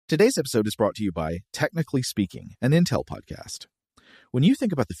Today's episode is brought to you by Technically Speaking, an Intel podcast. When you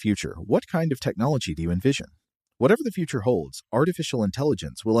think about the future, what kind of technology do you envision? Whatever the future holds, artificial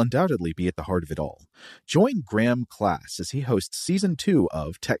intelligence will undoubtedly be at the heart of it all. Join Graham Class as he hosts Season 2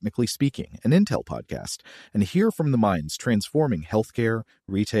 of Technically Speaking, an Intel podcast, and hear from the minds transforming healthcare,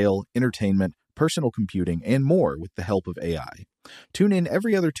 retail, entertainment, personal computing, and more with the help of AI. Tune in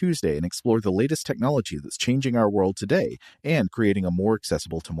every other Tuesday and explore the latest technology that's changing our world today and creating a more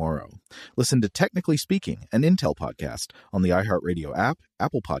accessible tomorrow. Listen to Technically Speaking, an Intel podcast on the iHeartRadio app,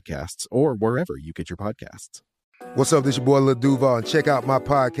 Apple Podcasts, or wherever you get your podcasts. What's up, this your boy Lil Duval, and check out my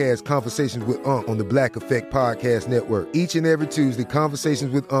podcast, Conversations with Unc, on the Black Effect Podcast Network. Each and every Tuesday,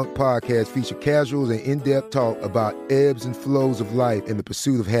 Conversations with Unc podcast feature casuals and in-depth talk about ebbs and flows of life and the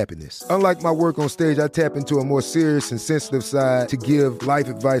pursuit of happiness. Unlike my work on stage, I tap into a more serious and sensitive side to give life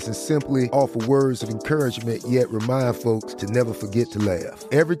advice and simply offer words of encouragement, yet remind folks to never forget to laugh.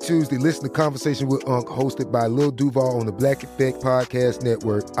 Every Tuesday, listen to Conversations with Unc, hosted by Lil Duval on the Black Effect Podcast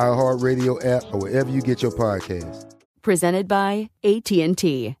Network, iHeartRadio app, or wherever you get your podcasts. Presented by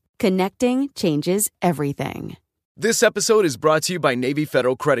AT&T. Connecting changes everything. This episode is brought to you by Navy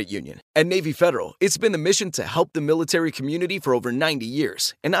Federal Credit Union. At Navy Federal, it's been the mission to help the military community for over 90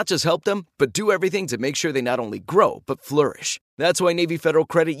 years. And not just help them, but do everything to make sure they not only grow, but flourish. That's why Navy Federal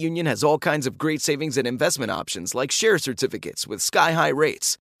Credit Union has all kinds of great savings and investment options like share certificates with sky-high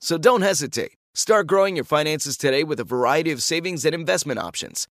rates. So don't hesitate. Start growing your finances today with a variety of savings and investment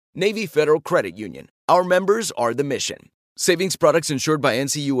options. Navy Federal Credit Union. Our members are the mission. Savings products insured by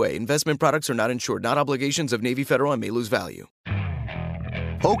NCUA. Investment products are not insured, not obligations of Navy Federal and may lose value.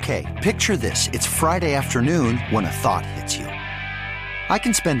 Okay, picture this. It's Friday afternoon when a thought hits you. I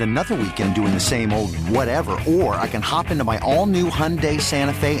can spend another weekend doing the same old whatever, or I can hop into my all-new Hyundai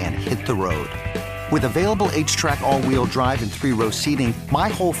Santa Fe and hit the road. With available H-Track all-wheel drive and 3-row seating, my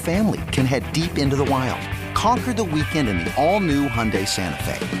whole family can head deep into the wild. Conquer the weekend in the all-new Hyundai Santa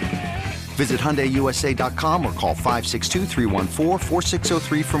Fe. Visit HyundaiUSA.com or call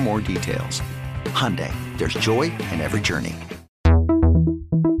 562-314-4603 for more details. Hyundai, there's joy in every journey.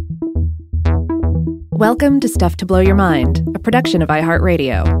 Welcome to Stuff to Blow Your Mind, a production of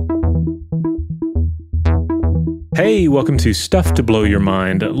iHeartRadio. Hey, welcome to Stuff to Blow Your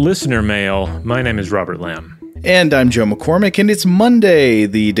Mind, listener mail. My name is Robert Lamb. And I'm Joe McCormick, and it's Monday,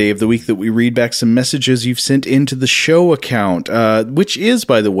 the day of the week that we read back some messages you've sent into the show account, which is,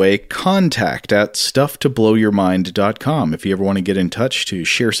 by the way, contact@stufftoblowyourmind.com. If you ever want to get in touch to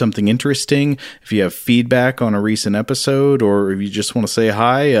share something interesting, if you have feedback on a recent episode, or if you just want to say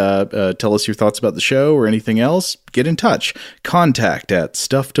hi, tell us your thoughts about the show or anything else, get in touch.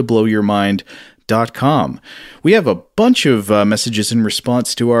 Contact@stufftoblowyourmind.com. We have a bunch of messages in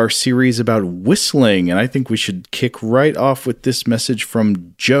response to our series about whistling, and I think we should kick right off with this message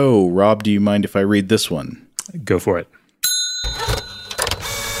from Joe. Rob, do you mind if I read this one? Go for it.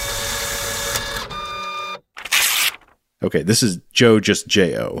 Okay, this is Joe, just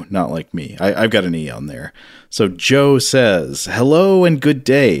J-O, not like me. I've got an E on there. So Joe says, hello and good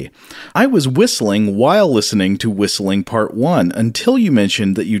day. I was whistling while listening to Whistling Part 1 until you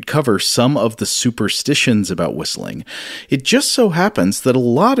mentioned that you'd cover some of the superstitions about whistling. It just so happens that a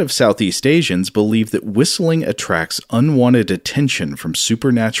lot of Southeast Asians believe that whistling attracts unwanted attention from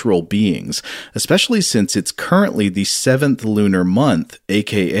supernatural beings, especially since it's currently the 7th lunar month,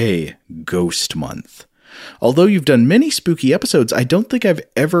 aka Ghost Month. Although you've done many spooky episodes, I don't think I've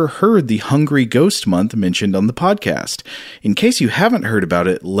ever heard the Hungry Ghost Month mentioned on the podcast. In case you haven't heard about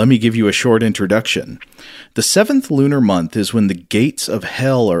it, let me give you a short introduction. The 7th lunar month is when the gates of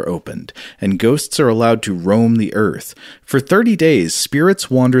hell are opened, and ghosts are allowed to roam the earth. For 30 days, spirits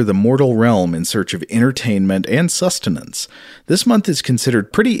wander the mortal realm in search of entertainment and sustenance. This month is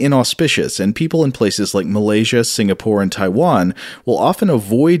considered pretty inauspicious, and people in places like Malaysia, Singapore, and Taiwan will often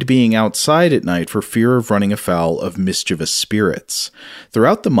avoid being outside at night for fear of running afoul of mischievous spirits.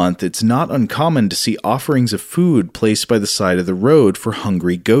 Throughout the month, it's not uncommon to see offerings of food placed by the side of the road for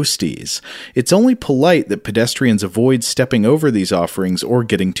hungry ghosties. It's only polite that pedestrians avoid stepping over these offerings or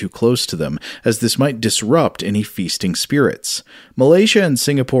getting too close to them, as this might disrupt any feasting spirits. Malaysia and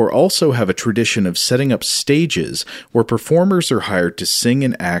Singapore also have a tradition of setting up stages where performers are hired to sing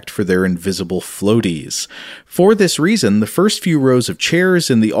and act for their invisible floaties. For this reason, the first few rows of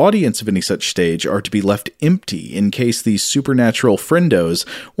chairs in the audience of any such stage are to be left empty in case these supernatural friendos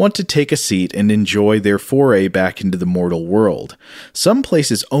want to take a seat and enjoy their foray back into the mortal world. Some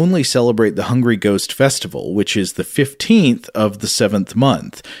places only celebrate the Hungry Ghost Festival, which is the 15th of the 7th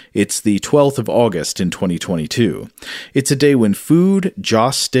month. It's the 12th of August in 2022. It's a day when food,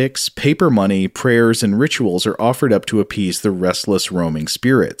 joss sticks, paper money, prayers, and rituals are offered up to appease the restless roaming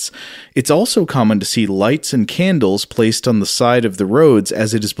spirits. It's also common to see lights and candles placed on the side of the roads,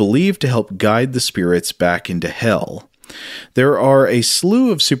 as it is believed to help guide the spirits back into hell. There are a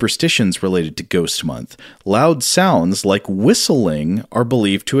slew of superstitions related to Ghost Month. Loud sounds like whistling are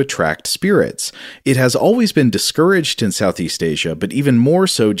believed to attract spirits. It has always been discouraged in Southeast Asia, but even more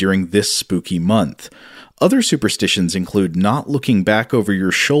so during this spooky month. Other superstitions include not looking back over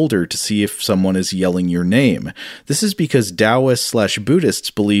your shoulder to see if someone is yelling your name. This is because Taoists/Buddhists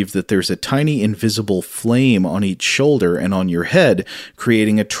believe that there's a tiny invisible flame on each shoulder and on your head,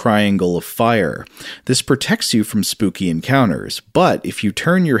 creating a triangle of fire. This protects you from spooky encounters, but if you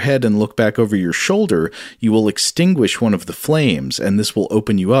turn your head and look back over your shoulder, you will extinguish one of the flames, and this will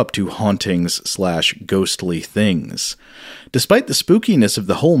open you up to hauntings/ghostly things. Despite the spookiness of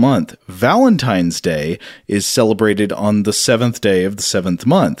the whole month, Valentine's Day is celebrated on the 7th day of the 7th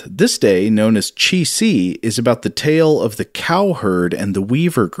month. This day, known as Qi-Si, is about the tale of the cowherd and the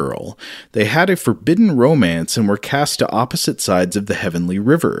weaver girl. They had a forbidden romance and were cast to opposite sides of the heavenly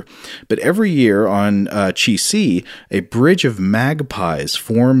river. But every year on Qi-Si, a bridge of magpies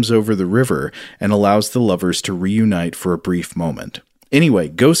forms over the river and allows the lovers to reunite for a brief moment. Anyway,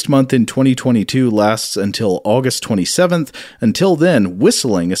 Ghost Month in 2022 lasts until August 27th. Until then,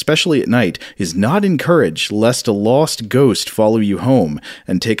 whistling, especially at night, is not encouraged lest a lost ghost follow you home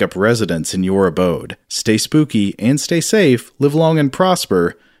and take up residence in your abode. Stay spooky and stay safe. Live long and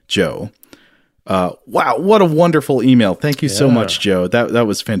prosper. Joe. Wow, what a wonderful email. Thank you so much, Joe. That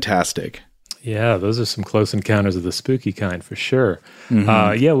was fantastic. Yeah, those are some close encounters of the spooky kind for sure.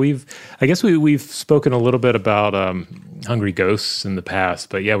 Mm-hmm. We've spoken a little bit about hungry ghosts in the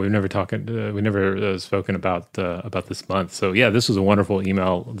past, but yeah, we've never spoken about this month. So yeah, this was a wonderful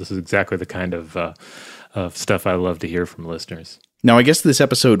email. This is exactly the kind of stuff I love to hear from listeners. Now, I guess this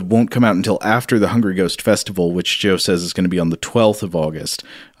episode won't come out until after the Hungry Ghost Festival, which Joe says is going to be on the 12th of August.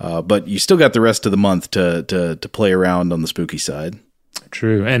 But you still got the rest of the month to play around on the spooky side.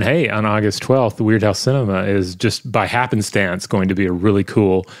 True. And hey, on August 12th, the Weird House Cinema is just by happenstance going to be a really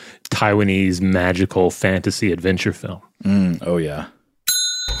cool Taiwanese magical fantasy adventure film. Oh, yeah.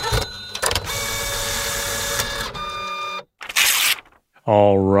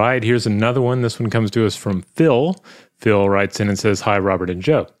 All right, here's another one. This one comes to us from Phil. Phil writes in and says, "Hi, Robert and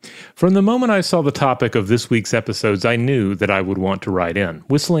Joe. From the moment I saw the topic of this week's episodes, I knew that I would want to write in.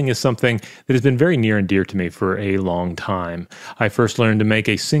 Whistling is something that has been very near and dear to me for a long time. I first learned to make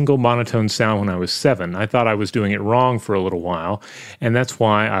a single monotone sound when I was 7. I thought I was doing it wrong for a little while, and that's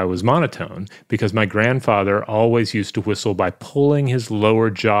why I was monotone, because my grandfather always used to whistle by pulling his lower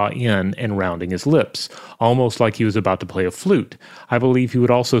jaw in and rounding his lips, almost like he was about to play a flute. I believe he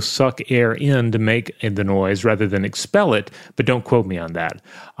would also suck air in to make the noise rather than expel it, but don't quote me on that.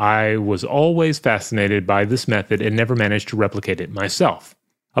 I was always fascinated by this method and never managed to replicate it myself.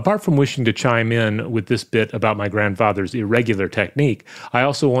 Apart from wishing to chime in with this bit about my grandfather's irregular technique, I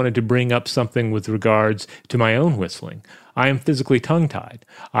also wanted to bring up something with regards to my own whistling. I am physically tongue-tied.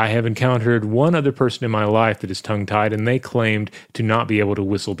 I have encountered one other person in my life that is tongue-tied, and they claimed to not be able to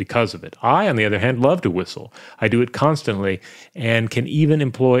whistle because of it. I, on the other hand, love to whistle. I do it constantly and can even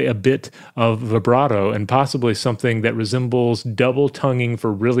employ a bit of vibrato and possibly something that resembles double tonguing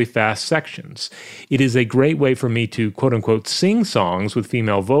for really fast sections. It is a great way for me to, quote-unquote, sing songs with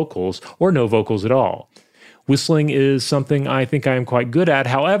female vocals or no vocals at all. Whistling is something I think I am quite good at.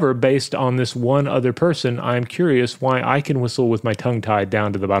 However, based on this one other person, I am curious why I can whistle with my tongue tied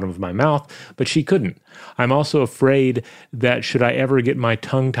down to the bottom of my mouth, but she couldn't. I'm also afraid that should I ever get my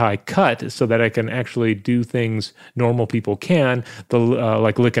tongue tie cut so that I can actually do things normal people can,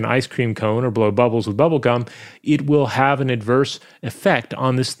 like lick an ice cream cone or blow bubbles with bubble gum, it will have an adverse effect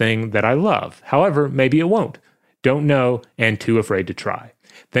on this thing that I love. However, maybe it won't. Don't know and too afraid to try.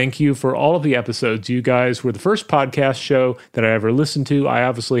 Thank you for all of the episodes. You guys were the first podcast show that I ever listened to. I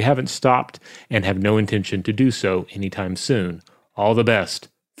obviously haven't stopped and have no intention to do so anytime soon. All the best,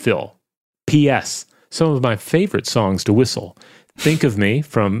 Phil. P.S. Some of my favorite songs to whistle. Think of Me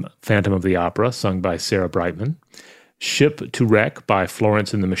from Phantom of the Opera, sung by Sarah Brightman. Ship to Wreck by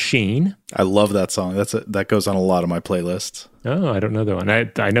Florence and the Machine. I love that song. That goes on a lot of my playlists. Oh, I don't know that one.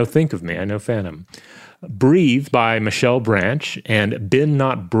 I know Think of Me. I know Phantom. Breathe by Michelle Branch, and Bend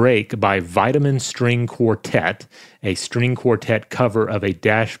Not Break by Vitamin String Quartet, a string quartet cover of a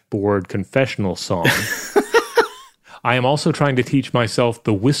Dashboard Confessional song. I am also trying to teach myself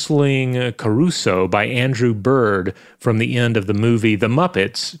the Whistling Caruso by Andrew Bird from the end of the movie The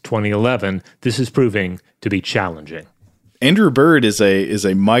Muppets, 2011. This is proving to be challenging. Andrew Bird is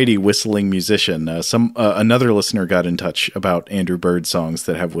a mighty whistling musician. Another listener got in touch about Andrew Bird songs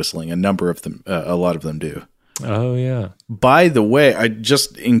that have whistling. A lot of them do. Oh, yeah. By the way,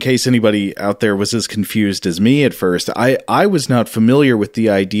 just in case anybody out there was as confused as me at first, I was not familiar with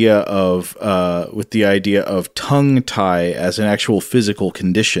the idea of tongue tie as an actual physical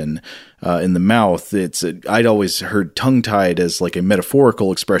condition in the mouth. I'd always heard tongue tied as like a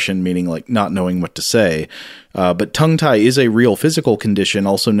metaphorical expression, meaning like not knowing what to say. But tongue tie is a real physical condition,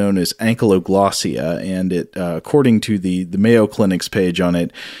 also known as ankyloglossia, and it, according to the Mayo Clinic's page on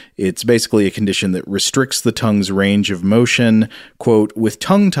it, it's basically a condition that restricts the tongue's range of motion. Quote, with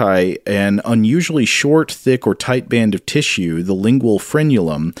tongue tie, an unusually short, thick, or tight band of tissue, the lingual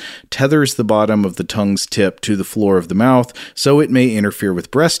frenulum, tethers the bottom of the tongue's tip to the floor of the mouth, so it may interfere with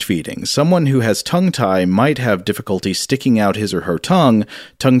breastfeeding. Someone who has tongue tie might have difficulty sticking out his or her tongue.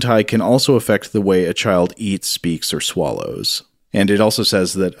 Tongue tie can also affect the way a child eats, speaks, or swallows. And it also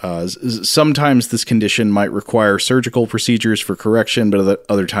says that sometimes this condition might require surgical procedures for correction, but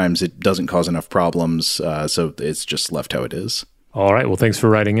other times it doesn't cause enough problems, so it's just left how it is. All right. Well, thanks for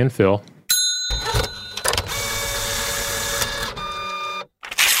writing in, Phil.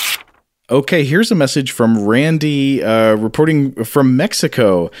 Okay, here's a message from Randy reporting from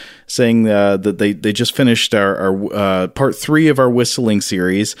Mexico, saying that they just finished our part 3 of our whistling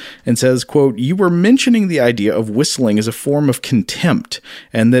series, and says, quote, you were mentioning the idea of whistling as a form of contempt,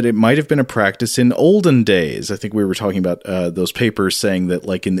 and that it might have been a practice in olden days. I think we were talking about those papers saying that,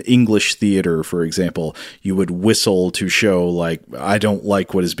 like in the English theater, for example, you would whistle to show, like, I don't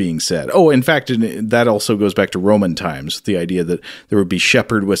like what is being said. Oh, in fact, that also goes back to Roman times, the idea that there would be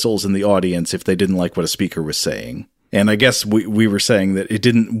shepherd whistles in the audience if they didn't like what a speaker was saying. And I guess we were saying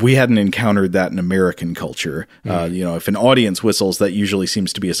that we hadn't encountered that in American culture. If an audience whistles, that usually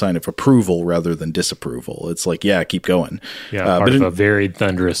seems to be a sign of approval rather than disapproval. It's like, yeah, keep going. Yeah, part of a very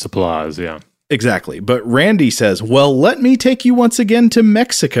thunderous applause, yeah. Exactly. But Randy says, well, let me take you once again to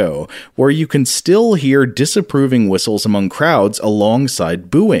Mexico, where you can still hear disapproving whistles among crowds alongside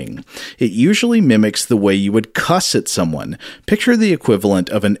booing. It usually mimics the way you would cuss at someone. Picture the equivalent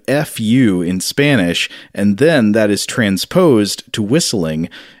of an FU in Spanish, and then that is transposed to whistling.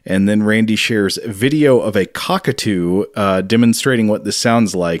 And then Randy shares video of a cockatoo demonstrating what this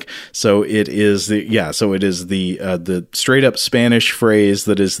sounds like. So it is the straight up Spanish phrase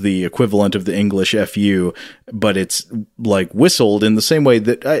that is the equivalent of the English FU, but it's like whistled in the same way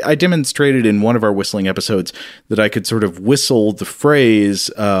that I demonstrated in one of our whistling episodes, that I could sort of whistle the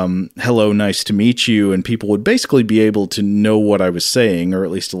phrase, hello, nice to meet you, and people would basically be able to know what I was saying, or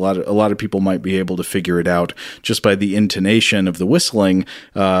at least a lot of people might be able to figure it out just by the intonation of the whistling.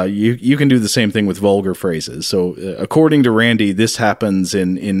 You can do the same thing with vulgar phrases. So according to Randy, this happens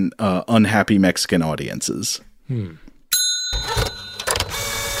in unhappy Mexican audiences.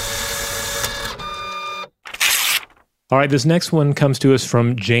 All right, this next one comes to us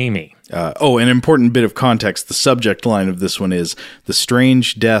from Jamie. An important bit of context. The subject line of this one is The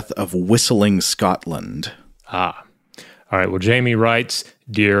Strange Death of Whistling Scotland. All right, well, Jamie writes,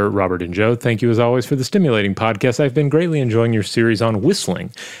 Dear Robert and Joe, thank you as always for the stimulating podcast. I've been greatly enjoying your series on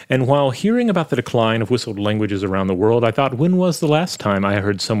whistling. And while hearing about the decline of whistled languages around the world, I thought, when was the last time I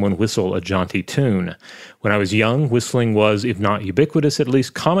heard someone whistle a jaunty tune? When I was young, whistling was, if not ubiquitous, at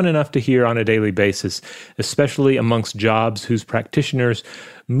least common enough to hear on a daily basis, especially amongst jobs whose practitioners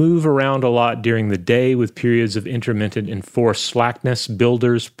move around a lot during the day with periods of intermittent enforced slackness,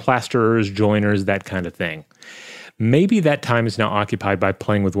 builders, plasterers, joiners, that kind of thing. Maybe that time is now occupied by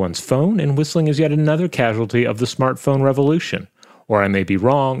playing with one's phone, and whistling is yet another casualty of the smartphone revolution. Or I may be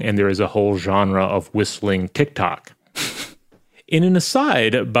wrong, and there is a whole genre of whistling TikTok. In an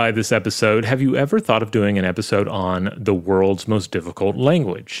aside by this episode, have you ever thought of doing an episode on the world's most difficult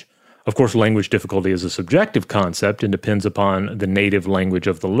language? Of course, language difficulty is a subjective concept and depends upon the native language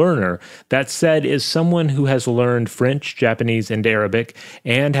of the learner. That said, as someone who has learned French, Japanese, and Arabic,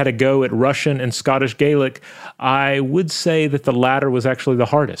 and had a go at Russian and Scottish Gaelic, I would say that the latter was actually the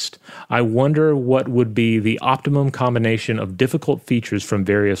hardest. I wonder what would be the optimum combination of difficult features from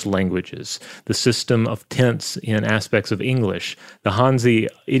various languages, the system of tense in aspects of English, the Hanzi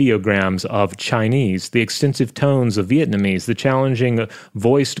ideograms of Chinese, the extensive tones of Vietnamese, the challenging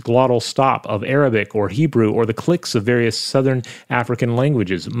voiced glottal throttle stop of Arabic or Hebrew or the clicks of various Southern African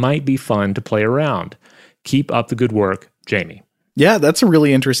languages might be fun to play around. Keep up the good work, Jamie. Yeah, that's a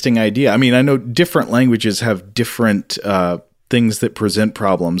really interesting idea. I mean, I know different languages have different things that present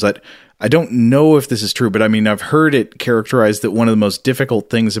problems. I don't know if this is true, but I mean, I've heard it characterized that one of the most difficult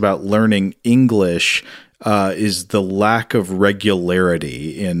things about learning English is the lack of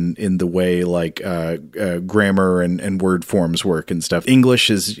regularity in the way like grammar and word forms work and stuff. English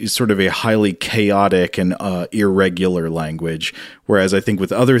is sort of a highly chaotic and irregular language, whereas I think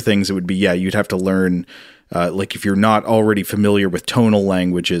with other things it would be, you'd have to learn. Like if you're not already familiar with tonal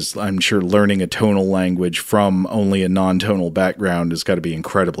languages, I'm sure learning a tonal language from only a non-tonal background has got to be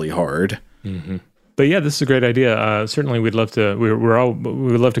incredibly hard. Mm-hmm. But yeah, this is a great idea. Certainly, we'd love to. We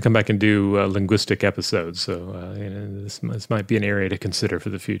would love to come back and do linguistic episodes. So this might be an area to consider for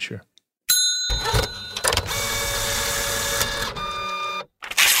the future.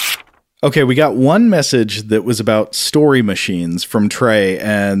 Okay, we got one message that was about story machines from Trey,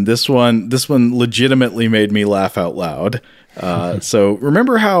 and this one legitimately made me laugh out loud. So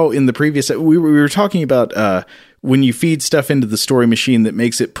remember how in the previous we were talking about when you feed stuff into the story machine that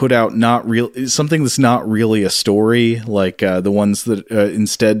makes it put out something that's not really a story, like the ones that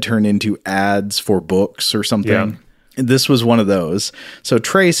instead turn into ads for books or something. Yeah. This was one of those. So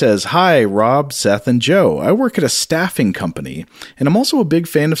Trey says, "Hi, Rob, Seth, and Joe. I work at a staffing company, and I'm also a big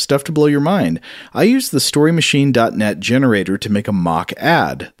fan of Stuff to Blow Your Mind. I used the StoryMachine.net generator to make a mock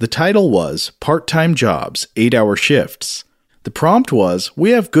ad. The title was Part-Time Jobs, 8-Hour Shifts. The prompt was, we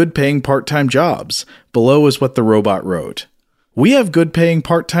have good-paying part-time jobs. Below is what the robot wrote. We have good-paying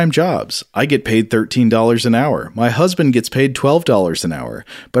part-time jobs. I get paid $13 an hour. My husband gets paid $12 an hour,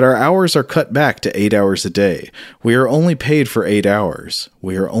 but our hours are cut back to 8 hours a day. We are only paid for 8 hours.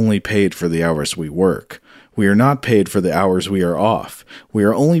 We are only paid for the hours we work. We are not paid for the hours we are off. We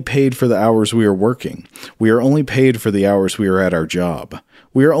are only paid for the hours we are working. We are only paid for the hours we are at our job.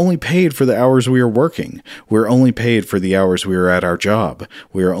 We are only paid for the hours we are working. We are only paid for the hours we are at our job.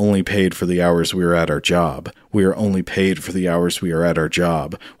 We are only paid for the hours we are at our job. We are only paid for the hours we are at our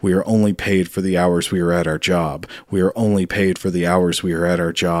job. We are only paid for the hours we are at our job. We are only paid for the hours we are at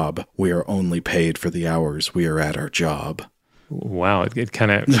our job. We are only paid for the hours we are at our job." Wow, it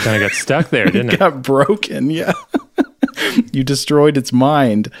kind of got stuck there, didn't it? It got broken, yeah. You destroyed its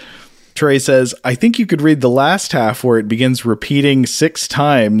mind. Trey says, "I think you could read the last half where it begins repeating 6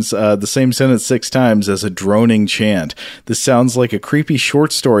 times, the same sentence 6 times as a droning chant. This sounds like a creepy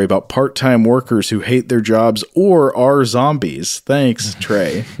short story about part-time workers who hate their jobs or are zombies. Thanks,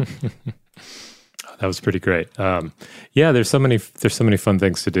 Trey." That was pretty great. Yeah, there's so many fun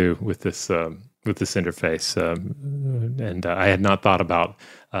things to do with this interface, and I had not thought about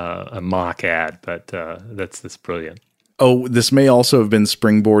a mock ad, but that's brilliant. Oh, this may also have been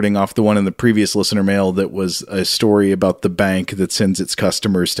springboarding off the one in the previous listener mail that was a story about the bank that sends its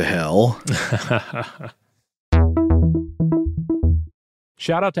customers to hell.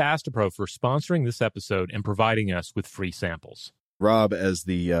 Shout out to Astapro for sponsoring this episode and providing us with free samples. Rob, as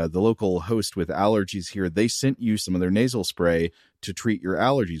the local host with allergies here, they sent you some of their nasal spray to treat your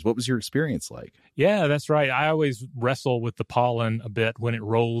allergies. What was your experience like? Yeah, that's right. I always wrestle with the pollen a bit when it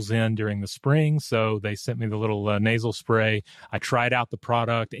rolls in during the spring, so they sent me the little nasal spray. I tried out the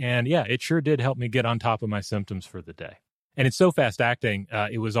product, and yeah, it sure did help me get on top of my symptoms for the day. And it's so fast-acting,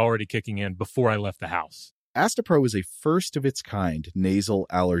 it was already kicking in before I left the house. Astapro is a first-of-its-kind nasal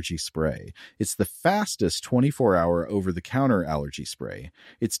allergy spray. It's the fastest 24-hour over-the-counter allergy spray.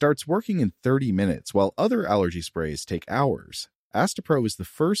 It starts working in 30 minutes, while other allergy sprays take hours. Astapro is the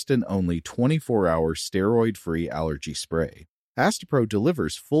first and only 24-hour steroid-free allergy spray. Astapro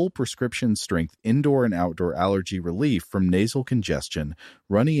delivers full prescription-strength indoor and outdoor allergy relief from nasal congestion,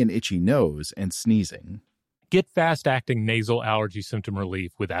 runny and itchy nose, and sneezing. Get fast-acting nasal allergy symptom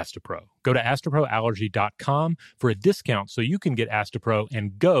relief with Astapro. Go to astaproallergy.com for a discount so you can get Astapro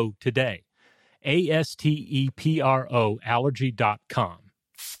and go today. ASTEPRO allergy.com.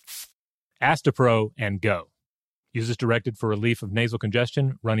 Astapro and go. Use as directed for relief of nasal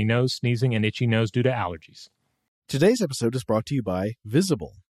congestion, runny nose, sneezing, and itchy nose due to allergies. Today's episode is brought to you by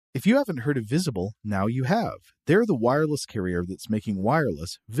Visible. If you haven't heard of Visible, now you have. They're the wireless carrier that's making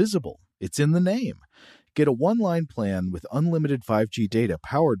wireless visible. It's in the name. Get a one-line plan with unlimited 5G data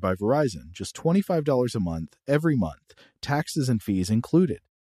powered by Verizon, just $25 a month, every month, taxes and fees included.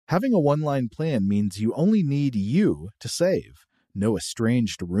 Having a one-line plan means you only need you to save. No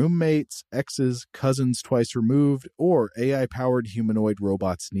estranged roommates, exes, cousins twice removed, or AI-powered humanoid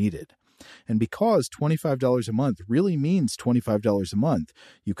robots needed. And because $25 a month really means $25 a month,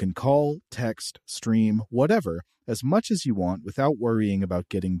 you can call, text, stream, whatever, as much as you want without worrying about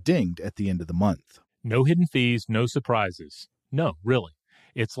getting dinged at the end of the month. No hidden fees, no surprises. No, really.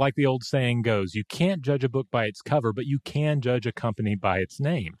 It's like the old saying goes, you can't judge a book by its cover, but you can judge a company by its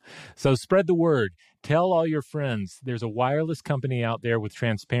name. So spread the word. Tell all your friends there's a wireless company out there with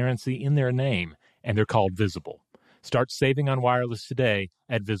transparency in their name, and they're called Visible. Start saving on wireless today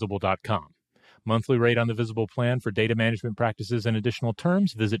at Visible.com. Monthly rate on the Visible plan for data management practices and additional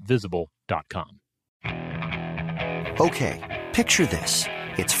terms, visit Visible.com. Okay, picture this.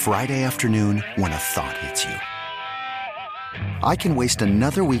 It's Friday afternoon when a thought hits you. I can waste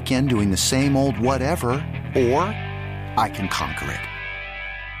another weekend doing the same old whatever, or I can conquer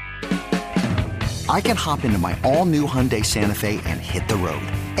it. I can hop into my all-new Hyundai Santa Fe and hit the road.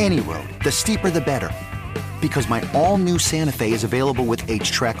 Any road. The steeper, the better. Because my all-new Santa Fe is available with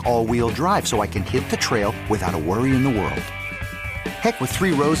H-Track all-wheel drive, so I can hit the trail without a worry in the world. Heck, with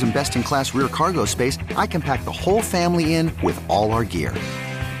 3 rows and best-in-class rear cargo space, I can pack the whole family in with all our gear.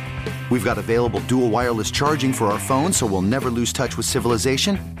 We've got available dual wireless charging for our phones, so we'll never lose touch with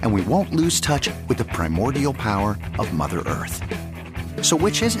civilization, and we won't lose touch with the primordial power of Mother Earth. So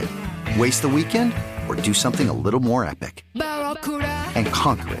which is it? Waste the weekend or do something a little more epic? And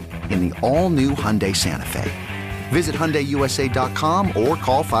conquer it in the all-new Hyundai Santa Fe. Visit HyundaiUSA.com or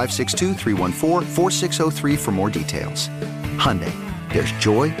call 562-314-4603 for more details. Hyundai, there's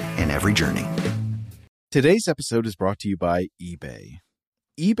joy in every journey. Today's episode is brought to you by eBay.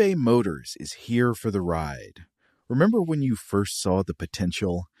 eBay Motors is here for the ride. Remember when you first saw the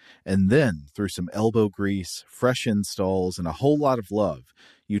potential? And then, through some elbow grease, fresh installs, and a whole lot of love,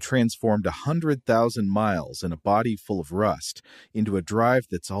 you transformed 100,000 miles and a body full of rust into a drive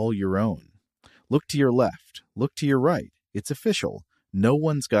that's all your own. Look to your left. Look to your right. It's official. No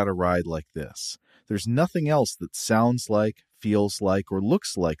one's got a ride like this. There's nothing else that sounds like, feels like, or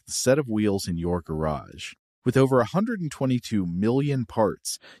looks like the set of wheels in your garage. With over 122 million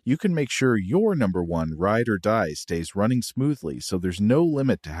parts, you can make sure your number one ride or die stays running smoothly, so there's no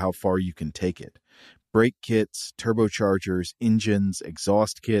limit to how far you can take it. Brake kits, turbochargers, engines,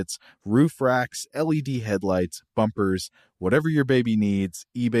 exhaust kits, roof racks, LED headlights, bumpers, whatever your baby needs,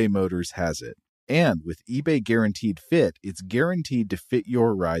 eBay Motors has it. And with eBay Guaranteed Fit, it's guaranteed to fit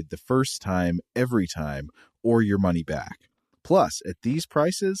your ride the first time, every time, or your money back. Plus, at these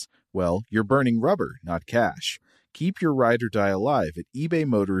prices, well, you're burning rubber, not cash. Keep your ride or die alive at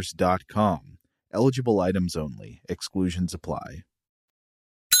ebaymotors.com. Eligible items only. Exclusions apply.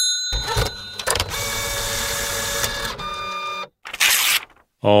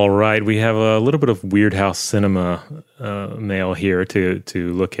 All right, we have a little bit of Weird House Cinema mail here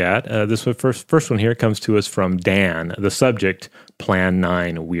to look at. This one, first one here comes to us from Dan. The subject, Plan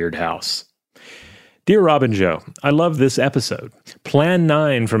 9 Weird House. Dear Rob and Joe, I love this episode. Plan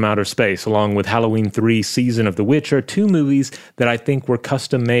 9 from Outer Space, along with Halloween 3 Season of the Witch, are 2 movies that I think were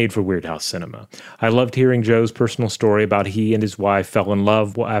custom made for Weird House Cinema. I loved hearing Joe's personal story about he and his wife fell in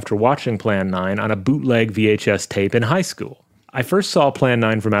love after watching Plan 9 on a bootleg VHS tape in high school. I first saw Plan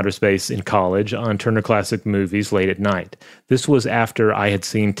 9 from Outer Space in college on Turner Classic Movies late at night. This was after I had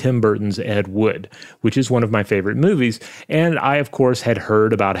seen Tim Burton's Ed Wood, which is one of my favorite movies, and I, of course, had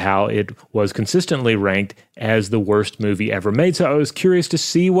heard about how it was consistently ranked as the worst movie ever made, so I was curious to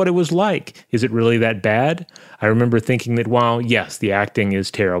see what it was like. Is it really that bad? I remember thinking that while, yes, the acting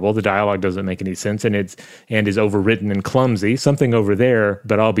is terrible, the dialogue doesn't make any sense, and is overwritten and clumsy, something over there,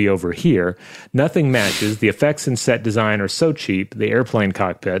 but I'll be over here, nothing matches. The effects and set design are so cheap, the airplane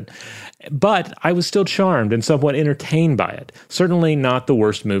cockpit, but I was still charmed and somewhat entertained by it. Certainly not the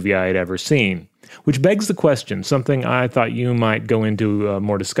worst movie I had ever seen. Which begs the question, something I thought you might go into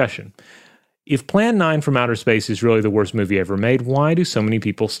more discussion. If Plan 9 from Outer Space is really the worst movie ever made, why do so many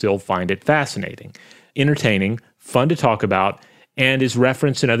people still find it fascinating, entertaining, fun to talk about, and is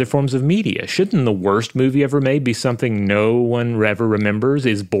referenced in other forms of media? Shouldn't the worst movie ever made be something no one ever remembers,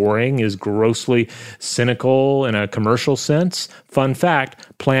 is boring, is grossly cynical in a commercial sense? Fun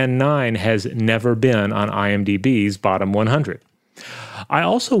fact, Plan 9 has never been on IMDb's bottom 100. I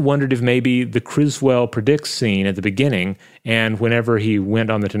also wondered if maybe the Criswell Predicts scene at the beginning and whenever he went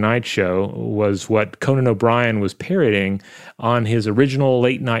on The Tonight Show was what Conan O'Brien was parodying on his original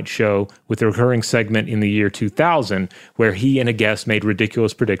late-night show with the recurring segment in the year 2000 where he and a guest made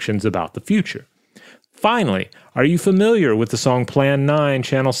ridiculous predictions about the future. Finally, are you familiar with the song Plan 9,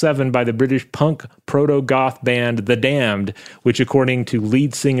 Channel 7 by the British punk proto-goth band The Damned, which according to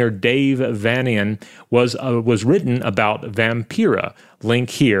lead singer Dave Vanian was written about Vampira? Link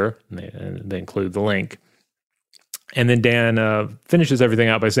here, they include the link. And then Dan finishes everything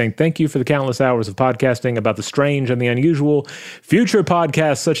out by saying, thank you for the countless hours of podcasting about the strange and the unusual. Future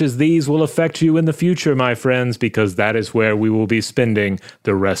podcasts such as these will affect you in the future, my friends, because that is where we will be spending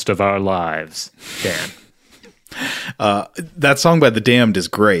the rest of our lives. Dan. That song by The Damned is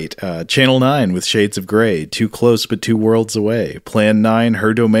great. Channel 9 with Shades of Grey, Too Close but Two Worlds Away. Plan 9,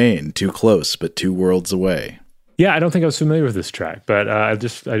 Her Domain, Too Close but Two Worlds Away. Yeah, I don't think I was familiar with this track, but I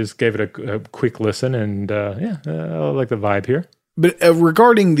just gave it a quick listen, and I like the vibe here. But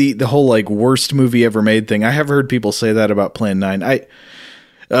regarding the whole like worst movie ever made thing, I have heard people say that about Plan 9. I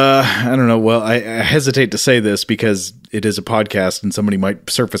don't know. Well, I hesitate to say this because it is a podcast and somebody might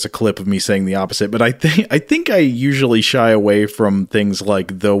surface a clip of me saying the opposite. But I think I usually shy away from things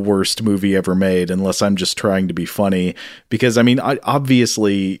like the worst movie ever made unless I'm just trying to be funny. Because, I mean,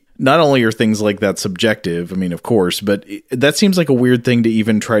 obviously, not only are things like that subjective, I mean, of course, but that seems like a weird thing to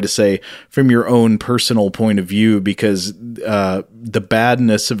even try to say from your own personal point of view, because the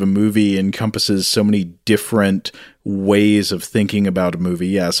badness of a movie encompasses so many different ways of thinking about a movie.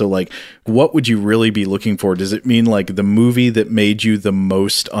 Yeah. So like, what would you really be looking for? Does it mean like the movie that made you the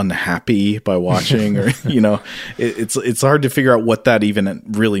most unhappy by watching, or, you know, it's hard to figure out what that even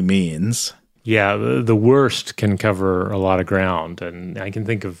really means. Yeah. The worst can cover a lot of ground, and I can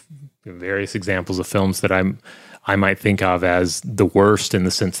think of various examples of films that I might think of as the worst in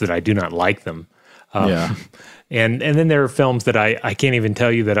the sense that I do not like them. Yeah. And then there are films that I can't even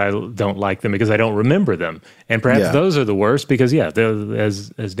tell you that I don't like them because I don't remember them. And perhaps those are the worst because,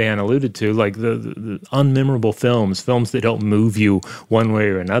 as Dan alluded to, like the unmemorable films that don't move you one way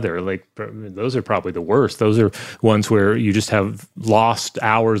or another, like those are probably the worst. Those are ones where you just have lost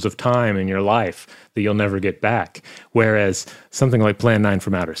hours of time in your life that you'll never get back. Whereas something like Plan 9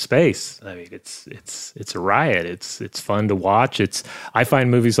 from Outer Space, I mean, it's a riot. It's fun to watch. I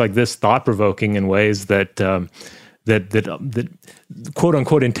find movies like this thought-provoking in ways that quote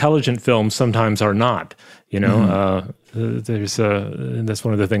unquote intelligent films sometimes are not. You know, that's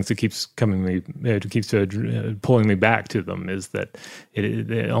one of the things that keeps pulling me back to them, is that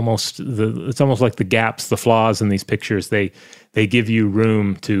it's almost like the gaps, the flaws in these pictures. They give you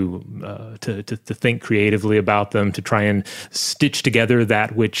room to think creatively about them, to try and stitch together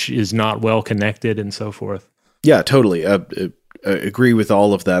that which is not well connected, and so forth. Yeah, totally. I agree with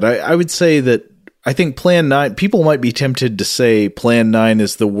all of that. I would say that I think Plan 9, people might be tempted to say Plan 9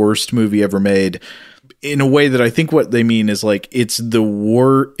 is the worst movie ever made, in a way that I think what they mean is like it's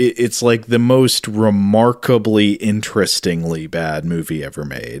like the most remarkably interestingly bad movie ever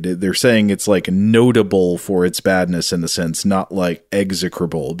made. They're saying it's like notable for its badness in the sense, not like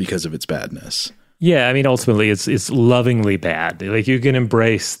execrable because of its badness. Yeah, I mean, ultimately, it's lovingly bad. Like, you can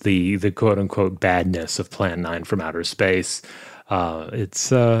embrace the quote unquote badness of Plan 9 from Outer Space. There are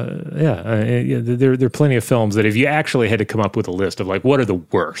plenty of films that if you actually had to come up with a list of like, what are the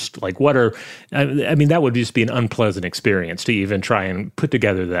worst? Like, I mean, that would just be an unpleasant experience to even try and put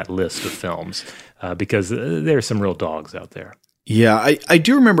together that list of films, because there's some real dogs out there. Yeah, I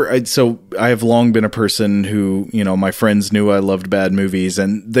do remember. So I have long been a person who, you know, my friends knew I loved bad movies,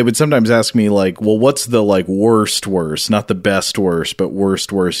 and they would sometimes ask me like, well, what's the like worst, not the best worst, but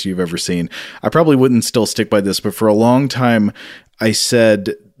worst you've ever seen? I probably wouldn't still stick by this, but for a long time I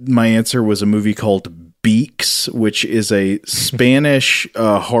said my answer was a movie called Beaks, which is a Spanish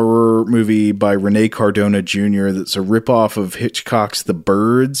horror movie by Rene Cardona Jr. that's a ripoff of Hitchcock's The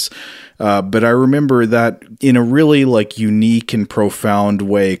Birds. But I remember that in a really like unique and profound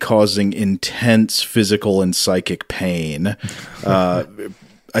way, causing intense physical and psychic pain.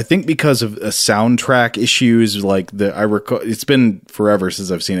 I think because of soundtrack issues, like I recall, it's been forever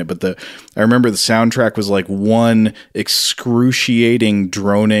since I've seen it, but I remember the soundtrack was like one excruciating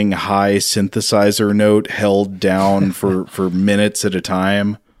droning high synthesizer note held down for minutes at a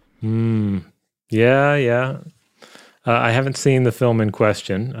time. Yeah. I haven't seen the film in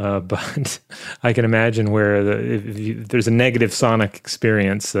question, but I can imagine where if there's a negative sonic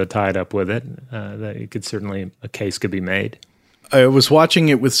experience tied up with it, that a case could be made. I was watching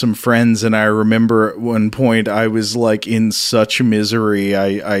it with some friends, and I remember at one point I was like in such misery,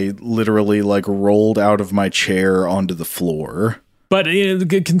 I literally like rolled out of my chair onto the floor. But to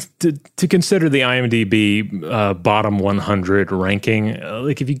consider the IMDb bottom 100 ranking,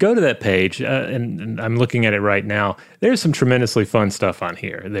 like if you go to that page, and I'm looking at it right now, there's some tremendously fun stuff on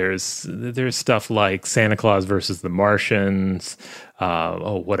here. There's stuff like Santa Claus versus the Martians.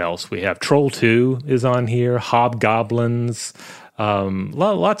 What else? We have Troll 2 is on here. Hobgoblins.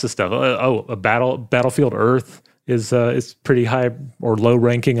 Lots of stuff. Battlefield Earth is pretty high or low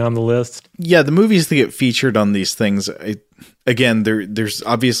ranking on the list. Yeah, the movies that get featured on these things, I again, there's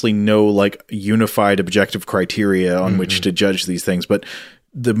obviously no like unified objective criteria on which to judge these things, but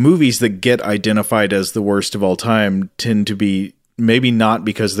the movies that get identified as the worst of all time tend to be maybe not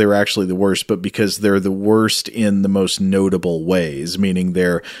because they're actually the worst, but because they're the worst in the most notable ways, meaning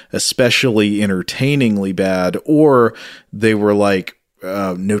they're especially entertainingly bad, or they were like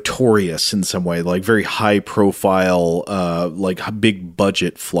notorious in some way, like very high profile, like big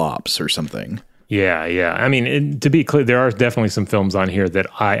budget flops or something. Yeah. I mean, to be clear, there are definitely some films on here that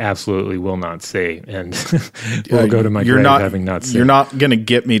I absolutely will not see, and will go to my grave having not seen. You're not going to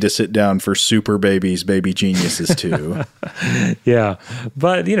get me to sit down for Super Babies, Baby Geniuses too. Yeah,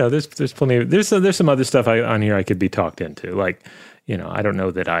 but there's plenty of there's some other stuff on here I could be talked into. Like, I don't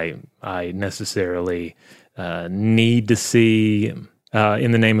know that I necessarily need to see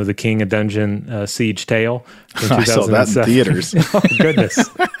In the Name of the King, a Dungeon Siege Tale. I saw that in theaters. Oh goodness.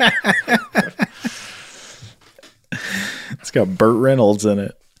 It's got Burt Reynolds in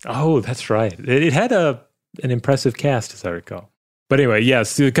it. Oh, that's right. It had an impressive cast, as I recall. But anyway,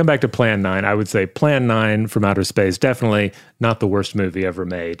 yes, to come back to Plan 9, I would say Plan 9 from Outer Space, definitely not the worst movie ever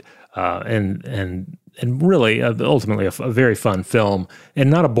made. And really, ultimately, a very fun film,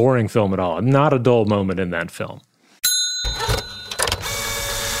 and not a boring film at all. Not a dull moment in that film.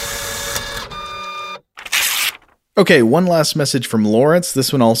 Okay, one last message from Lawrence.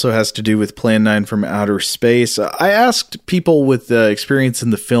 This one also has to do with Plan 9 from Outer Space. I asked people with experience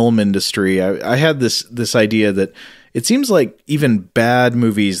in the film industry. I had this idea that it seems like even bad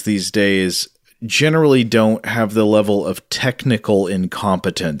movies these days generally don't have the level of technical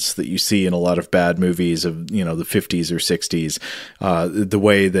incompetence that you see in a lot of bad movies of, the 50s or 60s. The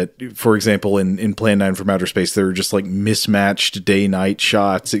way that, for example, in Plan 9 from Outer Space, there are just like mismatched day-night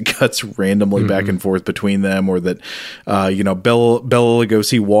shots. It cuts randomly back and forth between them, or that, Bela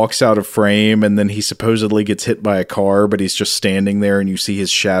Lugosi walks out of frame and then he supposedly gets hit by a car, but he's just standing there and you see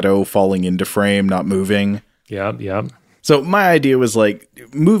his shadow falling into frame, not moving. Yeah. So my idea was like,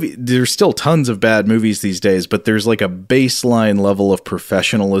 there's still tons of bad movies these days, but there's like a baseline level of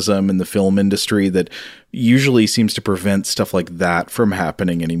professionalism in the film industry that usually seems to prevent stuff like that from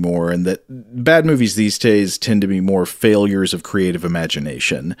happening anymore. And that bad movies these days tend to be more failures of creative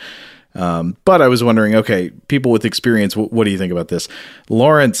imagination. But I was wondering, okay, people with experience, what do you think about this?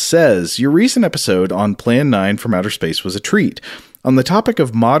 Lawrence says, your recent episode on Plan 9 from Outer Space was a treat. On the topic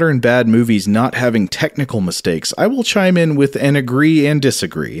of modern bad movies not having technical mistakes, I will chime in with an agree and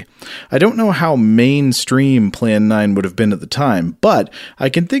disagree. I don't know how mainstream Plan 9 would have been at the time, but I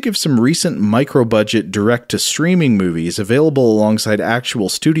can think of some recent micro-budget direct-to-streaming movies available alongside actual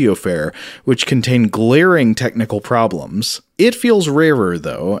studio fare, which contain glaring technical problems. It feels rarer,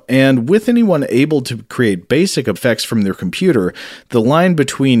 though, and with anyone able to create basic effects from their computer, the line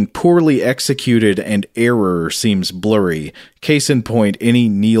between poorly executed and error seems blurry. Case in point, any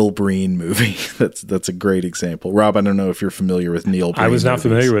Neil Breen movie. That's a great example. Rob, I don't know if you're familiar with Neil Breen. I was not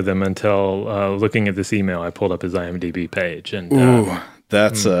familiar with him until looking at this email. I pulled up his IMDb page. And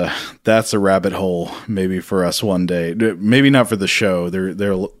that's a rabbit hole maybe for us one day. Maybe not for the show.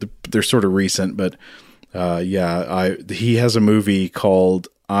 They're sort of recent, but he has a movie called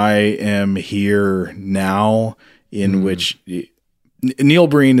I Am Here Now, in which Neil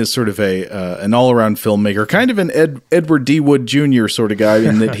Breen is sort of an all-around filmmaker, kind of an Edward D. Wood Jr. sort of guy,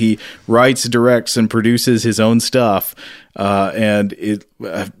 in that he writes, directs, and produces his own stuff.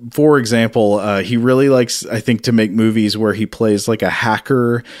 For example, he really likes, I think, to make movies where he plays like a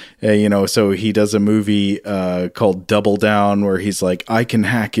hacker. So he does a movie called Double Down, where he's like, I can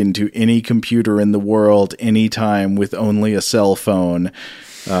hack into any computer in the world anytime with only a cell phone.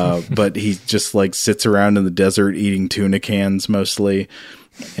 But he just like sits around in the desert eating tuna cans mostly,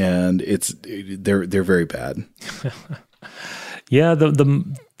 and they're very bad. Yeah,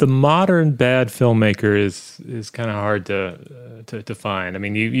 the modern bad filmmaker is kind of hard to find. I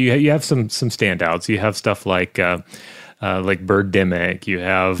mean, you have some standouts. You have stuff like Birdemic. You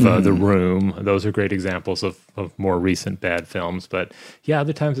have The Room. Those are great examples of more recent bad films. But yeah,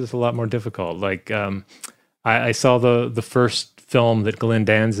 other times it's a lot more difficult. Like I saw the first film that Glenn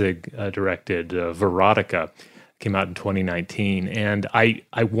Danzig directed, Verotica, came out in 2019, and I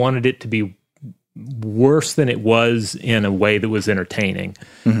wanted it to be worse than it was in a way that was entertaining,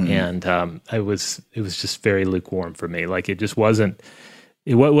 and it was just very lukewarm for me. Like it wasn't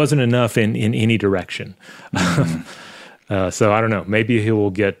enough in any direction. So I don't know. Maybe he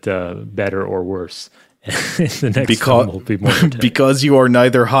will get better or worse. The next film will be more because you are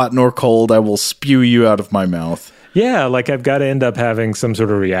neither hot nor cold, I will spew you out of my mouth. Yeah, like I've got to end up having some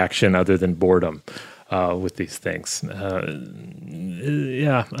sort of reaction other than boredom. with these things.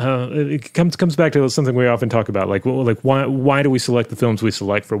 It comes back to something we often talk about, like why do we select the films we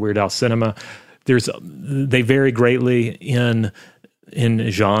select for Weird Al Cinema? They vary greatly in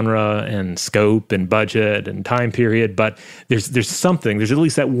genre and scope and budget and time period, but there's at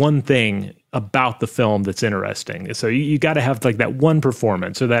least that one thing about the film that's interesting. So you got to have like that one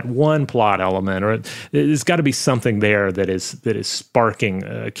performance or that one plot element, or there's got to be something there that is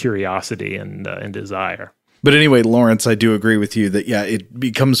sparking curiosity and desire. But anyway, Lawrence, I do agree with you that, it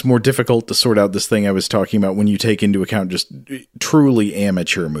becomes more difficult to sort out this thing I was talking about when you take into account just truly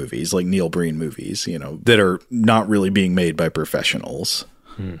amateur movies, like Neil Breen movies, that are not really being made by professionals.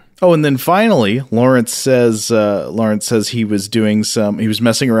 Oh, and then finally, Lawrence says he was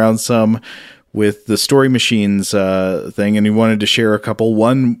messing around some with the Story Machines thing, and he wanted to share a couple.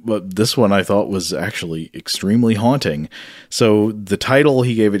 This one I thought was actually extremely haunting. So the title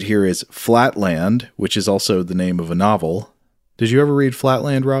he gave it here is Flatland, which is also the name of a novel. Did you ever read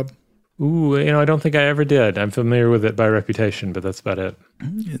Flatland, Rob? Ooh, I don't think I ever did. I'm familiar with it by reputation, but that's about it.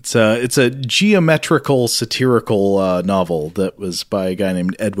 It's a geometrical satirical novel that was by a guy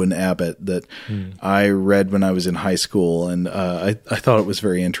named Edwin Abbott that I read when I was in high school, and I thought it was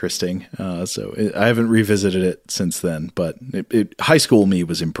very interesting. So I haven't revisited it since then, but high school me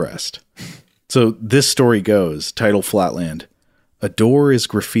was impressed. So this story goes, title Flatland. A door is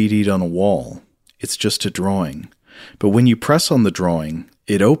graffitied on a wall. It's just a drawing. But when you press on the drawing,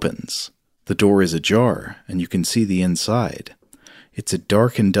 it opens. The door is ajar, and you can see the inside. It's a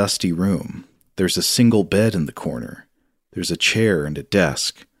dark and dusty room. There's a single bed in the corner. There's a chair and a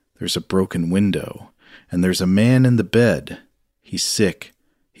desk. There's a broken window. And there's a man in the bed. He's sick.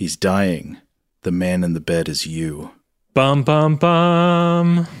 He's dying. The man in the bed is you. Bum, bum,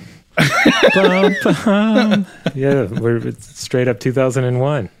 bum. Bum, bum. Yeah, we're straight up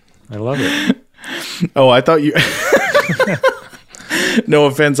 2001. I love it. Oh, I thought you... No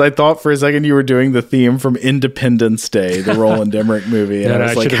offense, I thought for a second you were doing the theme from Independence Day, the Roland Emmerich movie. And I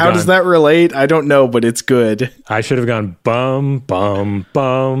was like, how does that relate? I don't know, but it's good. I should have gone bum, bum,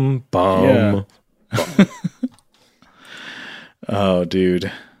 bum, bum. Yeah. Oh, dude.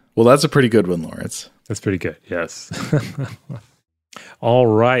 Well, that's a pretty good one, Lawrence. That's pretty good, yes. All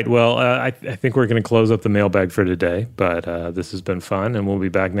right. Well, I think we're going to close up the mailbag for today, but this has been fun, and we'll be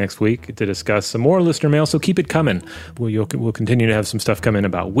back next week to discuss some more listener mail, so keep it coming. We'll continue to have some stuff come in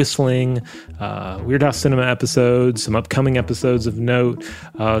about whistling, Weird Al Cinema episodes, some upcoming episodes of note.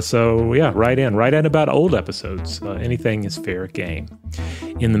 Write in about old episodes. Anything is fair game.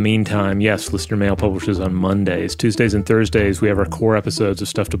 In the meantime, yes, listener mail publishes on Mondays. Tuesdays and Thursdays, we have our core episodes of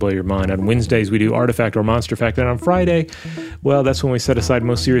Stuff to Blow Your Mind. On Wednesdays, we do Artifact or Monster Fact, and on Friday, well, that's when we set aside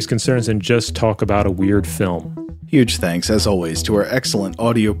most serious concerns and just talk about a weird film. Huge thanks, as always, to our excellent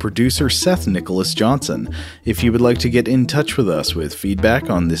audio producer, Seth Nicholas Johnson. If you would like to get in touch with us with feedback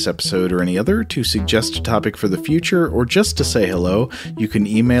on this episode or any other, to suggest a topic for the future, or just to say hello, you can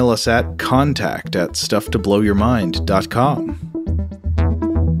email us at contact@stufftoblowyourmind.com.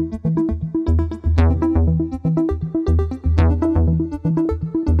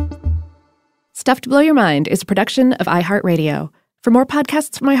 Stuff to Blow Your Mind is a production of iHeartRadio. For more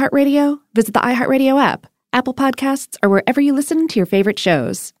podcasts from iHeartRadio, visit the iHeartRadio app, Apple Podcasts, or wherever you listen to your favorite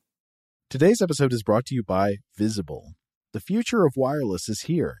shows. Today's episode is brought to you by Visible. The future of wireless is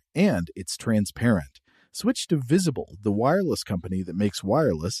here, and it's transparent. Switch to Visible, the wireless company that makes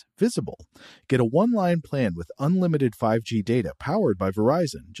wireless visible. Get a one-line plan with unlimited 5G data powered by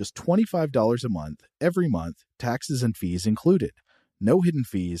Verizon, just $25 a month, every month, taxes and fees included. No hidden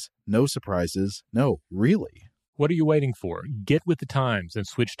fees, no surprises, no, really. What are you waiting for? Get with the times and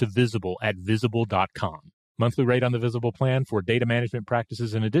switch to Visible at Visible.com. Monthly rate on the Visible plan. For data management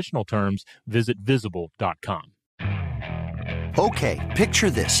practices and additional terms, visit Visible.com. Okay,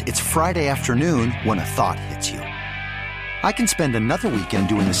 picture this. It's Friday afternoon when a thought hits you. I can spend another weekend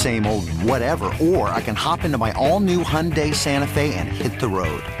doing the same old whatever, or I can hop into my all-new Hyundai Santa Fe and hit the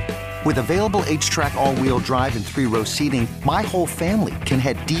road. With available H-Track all-wheel drive and 3-row seating, my whole family can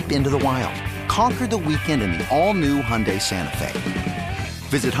head deep into the wild. Conquer the weekend in the all-new Hyundai Santa Fe.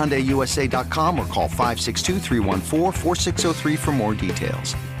 Visit HyundaiUSA.com or call 562-314-4603 for more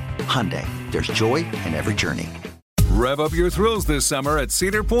details. Hyundai, there's joy in every journey. Rev up your thrills this summer at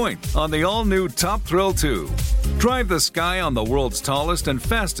Cedar Point on the all-new Top Thrill 2. Drive the sky on the world's tallest and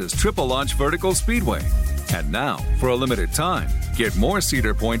fastest triple-launch vertical speedway. And now, for a limited time, get more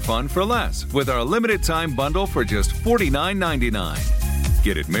Cedar Point fun for less with our limited-time bundle for just $49.99.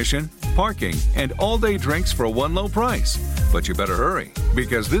 Get admission, parking, and all-day drinks for one low price. But you better hurry,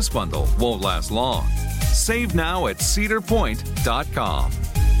 because this bundle won't last long. Save now at cedarpoint.com.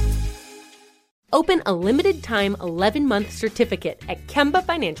 Open a limited-time 11-month certificate at Kemba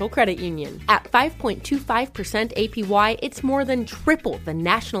Financial Credit Union. At 5.25% APY, it's more than triple the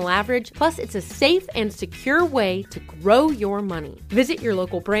national average, plus it's a safe and secure way to grow your money. Visit your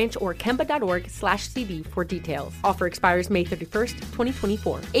local branch or kemba.org/cb for details. Offer expires May 31st,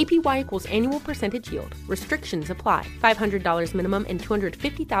 2024. APY equals annual percentage yield. Restrictions apply. $500 minimum and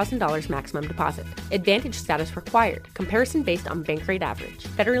 $250,000 maximum deposit. Advantage status required. Comparison based on bank rate average.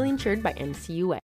 Federally insured by NCUA.